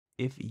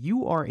If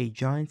you are a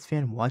Giants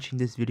fan watching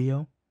this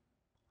video,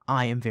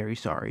 I am very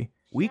sorry.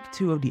 Week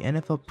 2 of the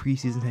NFL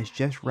preseason has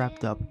just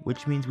wrapped up,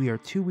 which means we are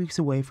 2 weeks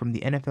away from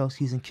the NFL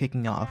season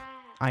kicking off.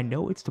 I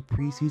know it's the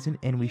preseason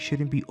and we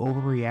shouldn't be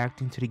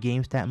overreacting to the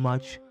games that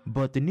much,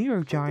 but the New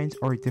York Giants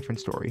are a different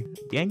story.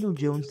 Daniel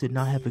Jones did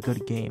not have a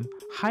good game,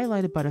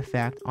 highlighted by the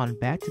fact on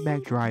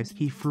back-to-back drives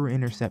he threw an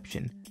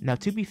interception. Now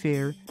to be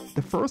fair,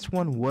 the first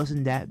one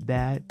wasn't that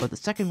bad, but the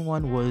second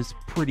one was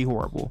pretty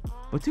horrible.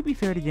 But to be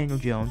fair to Daniel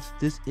Jones,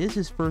 this is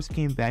his first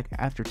game back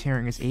after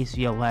tearing his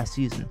ACL last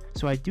season,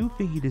 so I do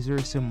think he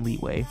deserves some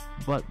leeway.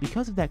 But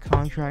because of that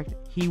contract,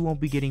 he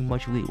won't be getting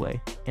much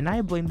leeway, and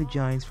I blame the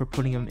Giants for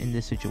putting him in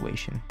this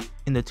situation.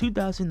 In the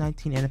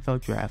 2019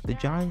 NFL Draft, the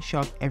Giants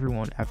shocked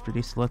everyone after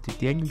they selected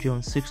Daniel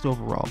Jones 6th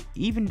overall,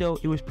 even though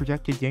it was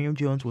projected Daniel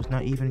Jones was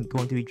not even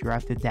going to be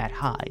drafted that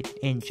high,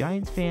 and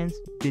Giants fans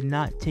did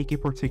not take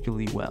it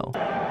particularly well.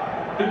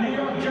 The New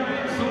York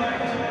Giants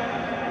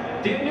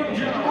select Daniel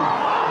Jones.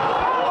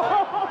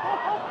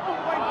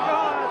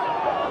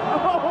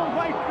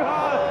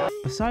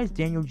 Besides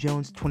Daniel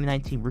Jones'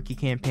 2019 rookie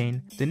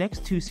campaign, the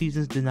next 2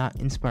 seasons did not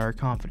inspire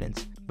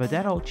confidence, but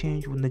that all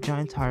changed when the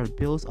Giants hired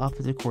Bills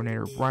offensive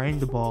coordinator Brian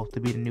Daboll to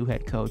be the new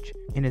head coach.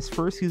 In his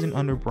first season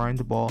under Brian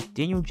Daboll,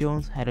 Daniel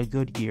Jones had a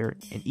good year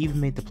and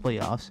even made the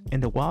playoffs. In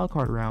the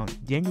wildcard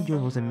round, Daniel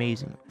Jones was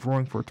amazing,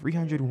 throwing for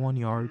 301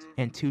 yards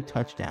and 2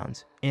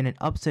 touchdowns, in an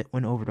upset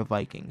win over the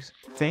Vikings.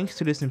 Thanks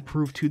to this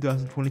improved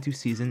 2022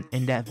 season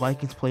and that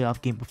Vikings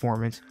playoff game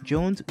performance,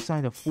 Jones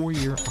signed a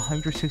 4-year,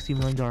 $160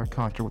 million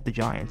contract with the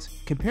Giants.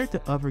 Compared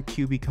to other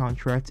QB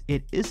contracts,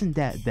 it isn't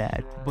that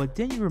bad, but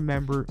then you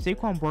remember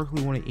Saquon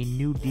Barkley wanted a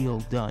new deal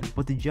done,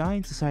 but the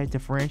Giants decided to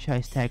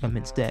franchise tag him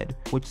instead,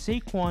 which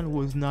Saquon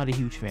was not a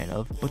huge fan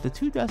of. But the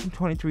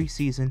 2023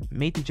 season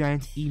made the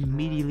Giants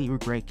immediately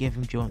regret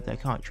giving Jones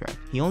that contract.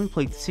 He only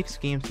played 6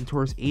 games and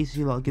tore his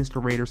ACL against the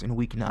Raiders in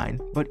week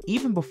 9, but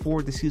even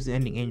before the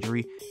season-ending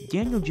injury,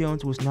 Daniel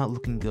Jones was not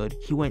looking good.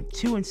 He went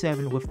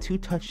 2-7 with 2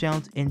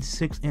 touchdowns and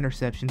 6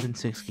 interceptions in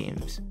 6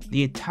 games.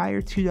 The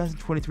entire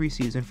 2023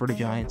 season for the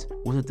Giants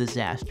was a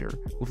disaster,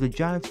 with the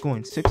Giants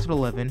going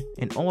 6-11,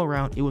 and all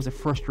around it was a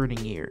frustrating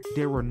year.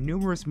 There were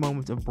numerous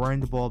moments of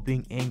Brian Daboll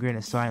being angry on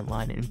the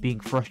sideline and being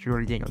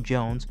frustrated with Daniel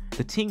Jones.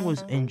 The team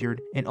was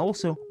injured, and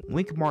also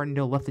Wink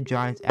Martindale left the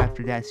Giants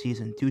after that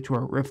season due to a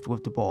rift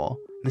with Daboll.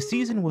 The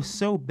season was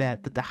so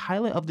bad that the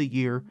highlight of the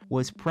year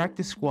was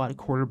practice squad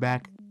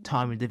quarterback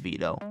Tommy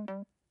DeVito.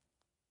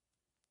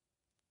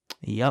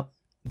 Yup.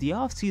 The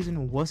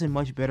offseason wasn't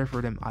much better for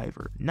them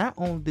either. Not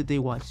only did they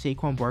watch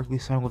Saquon Barkley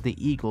sign with the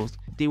Eagles,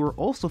 they were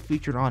also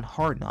featured on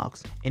Hard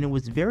Knocks, and it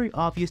was very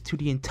obvious to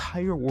the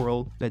entire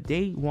world that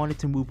they wanted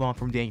to move on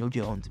from Daniel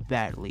Jones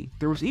badly.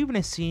 There was even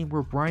a scene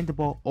where Brian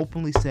Daboll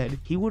openly said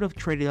he would have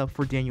traded up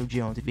for Daniel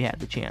Jones if he had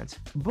the chance,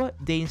 but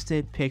they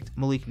instead picked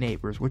Malik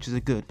Neighbors, which is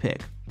a good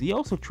pick. They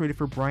also traded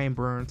for Brian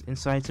Burns and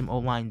signed some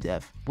O-line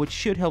depth, which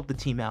should help the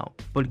team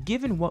out. But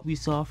given what we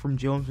saw from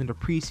Jones in the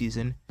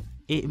preseason,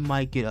 it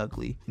might get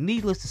ugly.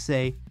 Needless to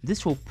say,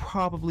 this will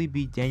probably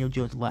be Daniel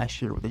Jones'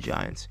 last year with the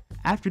Giants.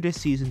 After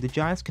this season, the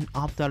Giants can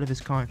opt out of his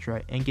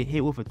contract and get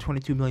hit with a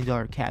 $22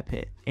 million cap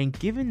hit. And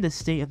given the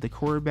state of the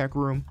quarterback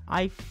room,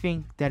 I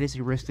think that is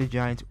a risk the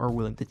Giants are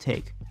willing to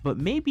take. But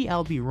maybe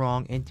I'll be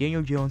wrong and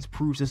Daniel Jones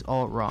proves us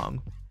all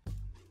wrong.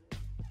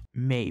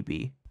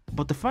 Maybe.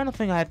 But the final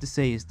thing I have to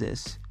say is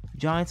this.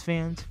 Giants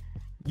fans,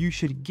 you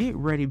should get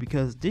ready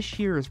because this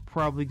year is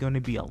probably going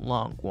to be a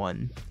long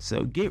one.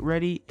 So get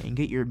ready and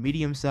get your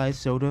medium-sized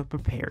soda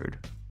prepared.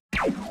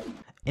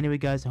 Anyway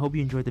guys, I hope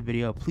you enjoyed the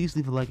video. Please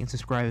leave a like and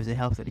subscribe as it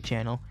helps out the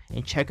channel.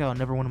 And check out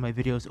another one of my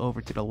videos over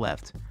to the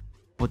left.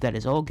 But that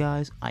is all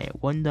guys. I am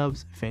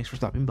OneDubs. Thanks for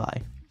stopping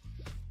by.